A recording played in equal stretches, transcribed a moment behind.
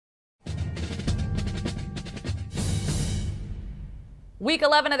Week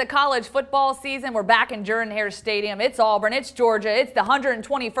 11 of the college football season. We're back in Jordan-Hare Stadium. It's Auburn. It's Georgia. It's the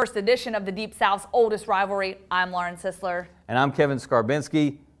 121st edition of the Deep South's oldest rivalry. I'm Lauren Sisler. And I'm Kevin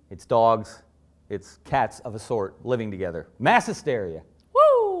Skarbinski. It's dogs. It's cats of a sort living together. Mass hysteria.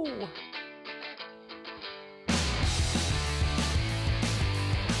 Woo!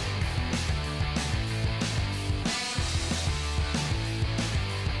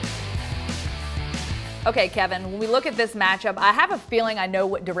 Okay, Kevin, when we look at this matchup, I have a feeling I know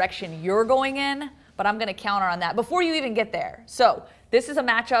what direction you're going in, but I'm going to counter on that before you even get there. So this is a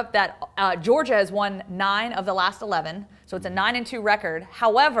matchup that Georgia has won 9 of the last 11, so it's a 9-2 record.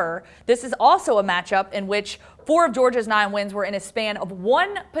 However, this is also a matchup in which 4 of Georgia's 9 wins were in a span of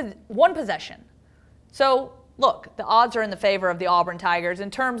one possession. So look, the odds are in the favor of the Auburn Tigers in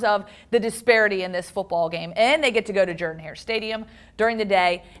terms of the disparity in this football game. And they get to go to Jordan-Hare Stadium during the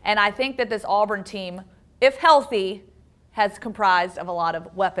day. And I think that this Auburn team, if healthy, has comprised of a lot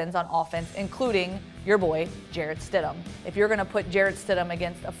of weapons on offense, including your boy, Jarrett Stidham. If you're going to put Jarrett Stidham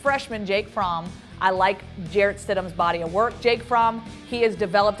against a freshman, Jake Fromm, I like Jarrett Stidham's body of work. Jake Fromm, he has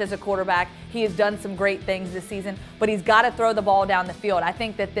developed as a quarterback. He has done some great things this season, but he's got to throw the ball down the field. I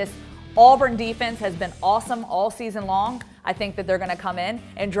think that this Auburn defense has been awesome all season long. I think that they're going to come in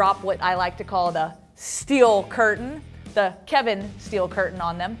and drop what I like to call the steel curtain, the Kevin steel curtain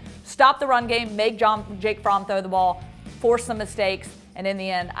on them. Stop the run game, make Jake Fromm throw the ball, force some mistakes, and in the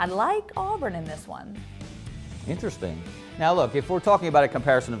end, I like Auburn in this one. Interesting. Now look, if we're talking about a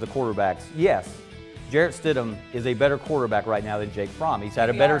comparison of the quarterbacks, yes, Jarrett Stidham is a better quarterback right now than Jake Fromm. He's had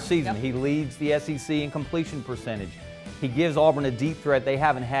a better season. Yep. He leads the SEC in completion percentage. He gives Auburn a deep threat they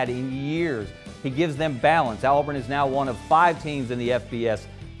haven't had in years. He gives them balance. Auburn is now one of 5 teams in the FBS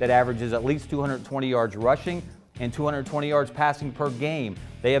that averages at least 220 yards rushing and 220 yards passing per game.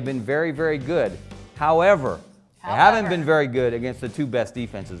 They have been very, very good. However, they haven't been very good against the 2 best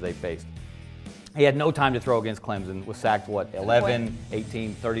defenses they faced. He had no time to throw against Clemson, was sacked, what, 11,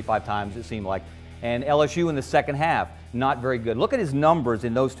 18, 35 times it seemed like. And LSU in the second half, not very good. Look at his numbers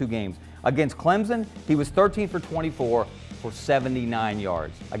in those 2 games. Against Clemson, he was 13 for 24 for 79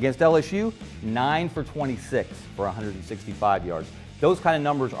 yards. Against LSU, 9 for 26 for 165 yards. Those kind of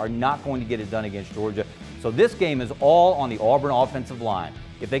numbers are not going to get it done against Georgia. So this game is all on the Auburn offensive line.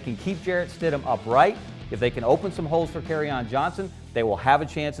 If they can keep Jarrett Stidham upright, if they can open some holes for Kerryon Johnson, they will have a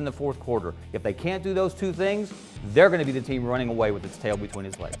chance in the 4th quarter. If they can't do those 2 things, they're going to be the team running away with its tail between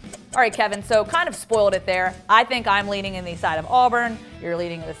its legs. All right, Kevin, so kind of spoiled it there. I think I'm leaning in the side of Auburn. You're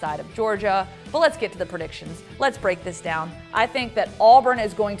leaning in the side of Georgia. But let's get to the predictions. Let's break this down. I think that Auburn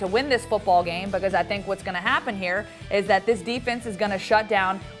is going to win this football game because I think what's going to happen here is that this defense is going to shut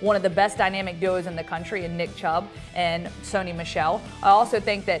down one of the best dynamic duos in the country in Nick Chubb and Sony Michel. I also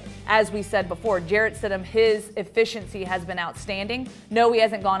think that, as we said before, Jarrett Stidham, his efficiency has been outstanding. No, he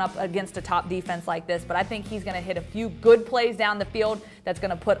hasn't gone up against a top defense like this, but I think he's going to hit a few good plays down the field that's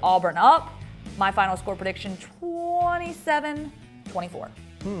going to put Auburn up. My final score prediction, 27-24.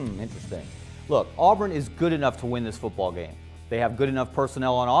 Interesting. Look, Auburn is good enough to win this football game. They have good enough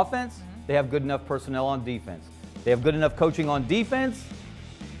personnel on offense. They have good enough personnel on defense. They have good enough coaching on defense.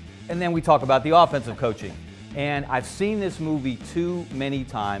 And then we talk about the offensive coaching. And I've seen this movie too many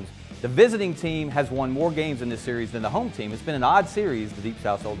times. The visiting team has won more games in this series than the home team. It's been an odd series, the Deep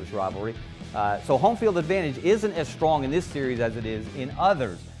South's oldest rivalry. So home field advantage isn't as strong in this series as it is in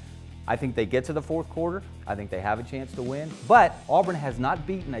others. I think they get to the 4th quarter. I think they have a chance to win. But Auburn has not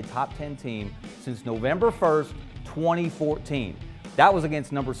beaten a top 10 team since November 1st, 2014. That was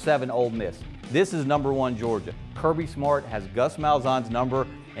against number 7 Ole Miss. This is number 1 Georgia. Kirby Smart has Gus Malzahn's number,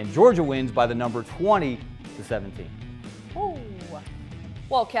 and Georgia wins by the number 20-17. Ooh.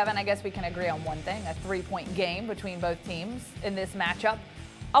 Well, Kevin, I guess we can agree on one thing, a 3-point game between both teams in this matchup.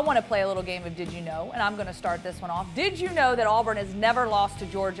 I want to play a little game of Did You Know, and I'm going to start this one off. Did you know that Auburn has never lost to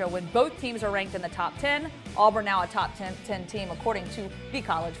Georgia when both teams are ranked in the top 10? Auburn now a top 10 team according to the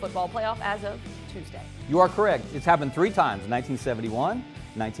college football playoff as of Tuesday. You are correct. It's happened 3 times, 1971,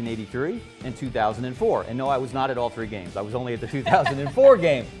 1983, and 2004. And no, I was not at all 3 games. I was only at the 2004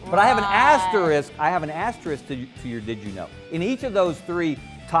 game. But I have an asterisk. I have an asterisk to your Did You Know. In each of those 3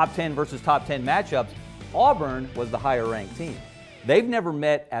 top 10 versus top 10 matchups, Auburn was the higher ranked team. They've never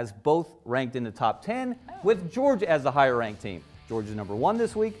met as both ranked in the top 10 with Georgia as the higher ranked team. Georgia's number 1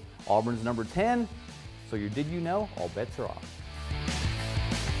 this week, Auburn's number 10. So your Did You Know? All bets are off.